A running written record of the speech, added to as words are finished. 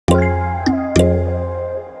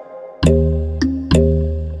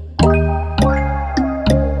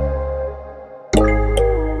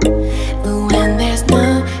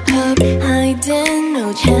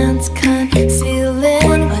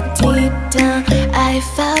I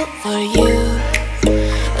felt for you.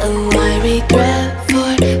 Oh, I regret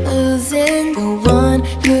for losing the one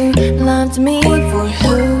who loved me, for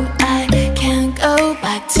who I can't go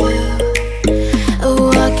back to.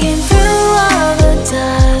 Walking through all the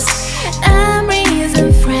dust, memories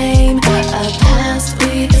and frame, a past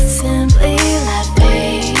we simply let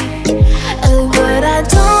fade. But I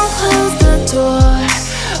don't close the door,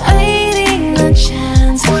 waiting a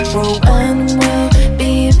chance for when we'll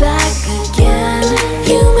be back again.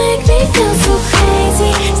 You make me feel so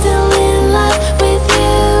crazy, still in love with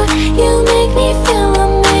you. You make me feel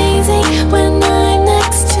amazing when I'm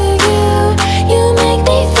next to you. You make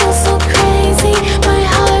me feel so crazy, my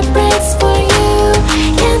heart breaks for you.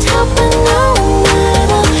 Can't help but knowing that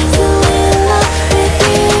I'm still in love with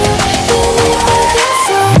you. You make me feel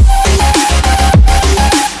so.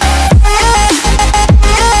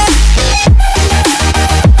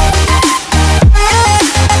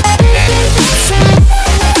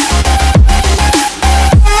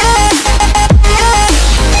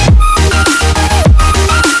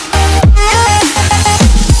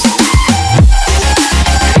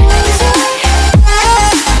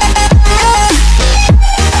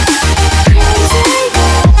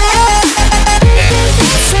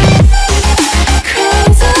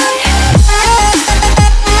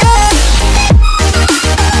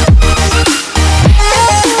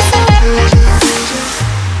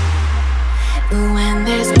 When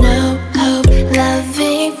there's no hope,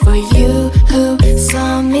 loving for you who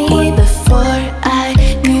saw me before I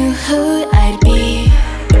knew who I'd be.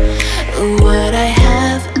 What I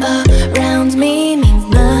have around me means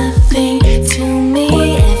nothing to me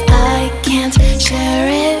if I can't share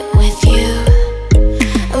it with you.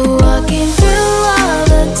 Walking through all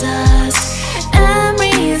the dust,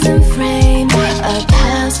 memories and frame, a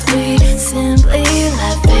past we simply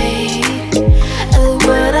let fade.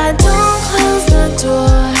 But I don't close the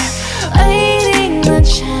door, waiting the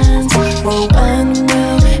chance for when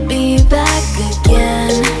we'll be back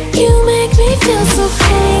again. You make me feel so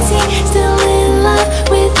crazy, still in love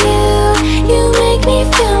with you. You make me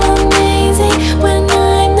feel amazing when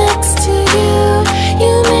I'm next to you.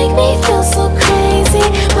 You make me feel so crazy,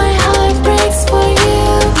 my heart breaks for you.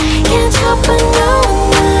 Can't help but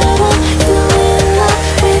knowing that I'm still in love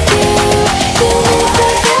with you. You make me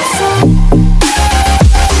feel so.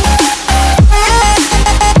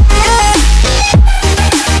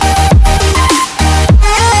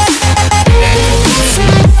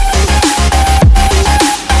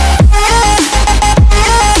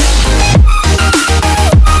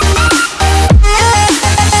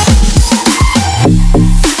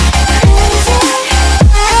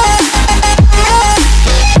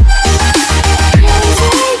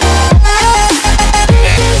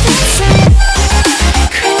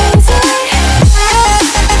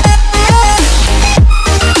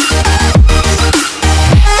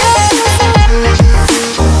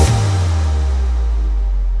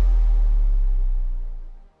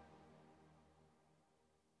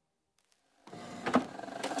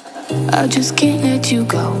 I just can't let you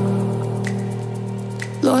go.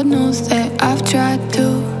 Lord knows that I've tried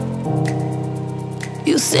to.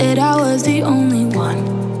 You said I was the only one.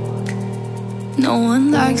 No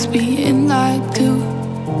one likes being lied to.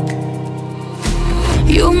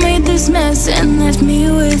 You made this mess and left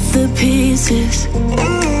me with the pieces.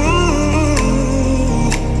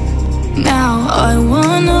 Now I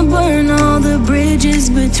wanna burn all the bridges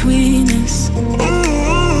between us.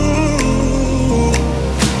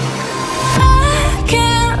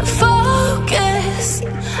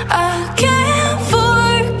 I can't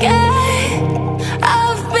forget.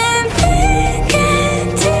 I've been thinking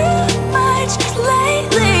too much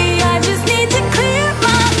lately. I just need to clear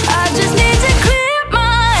my head. I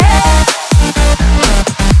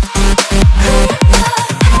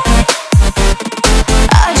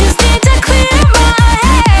just need to clear my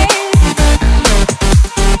head.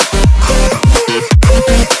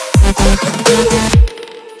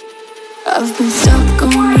 I've been stuck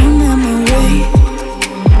on your memory,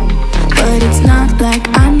 but it's not like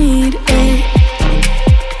I need it.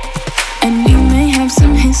 And we may have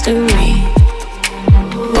some history,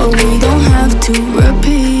 but we don't have to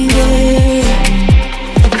repeat it.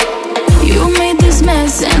 You made this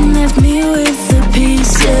mess and left me with the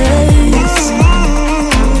pieces.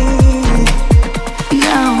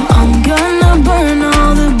 Now I'm gonna burn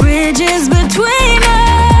all the bridges between us.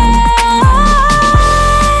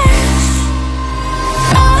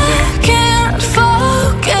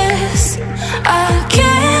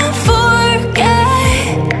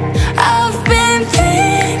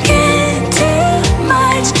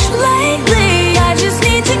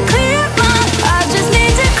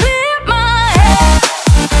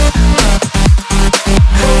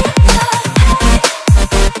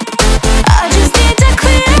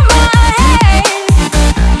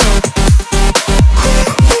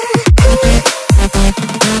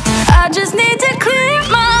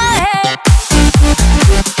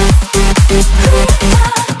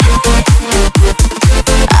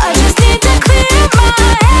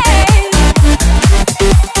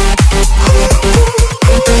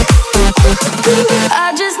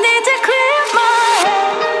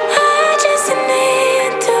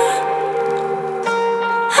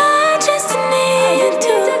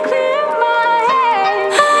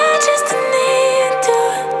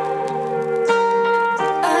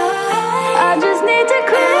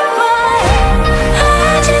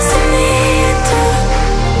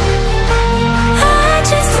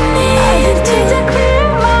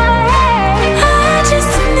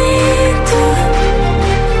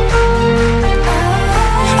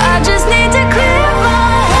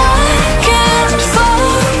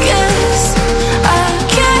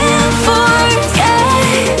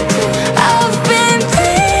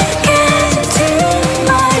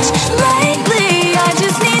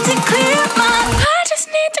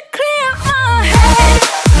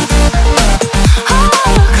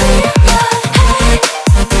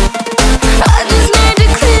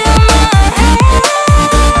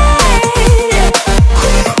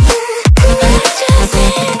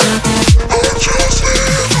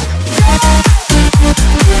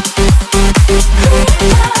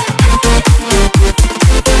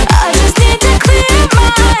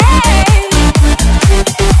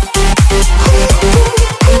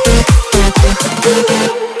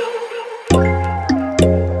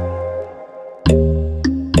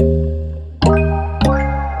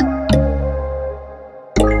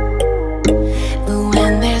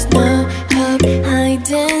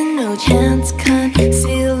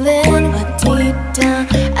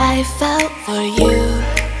 I felt for you.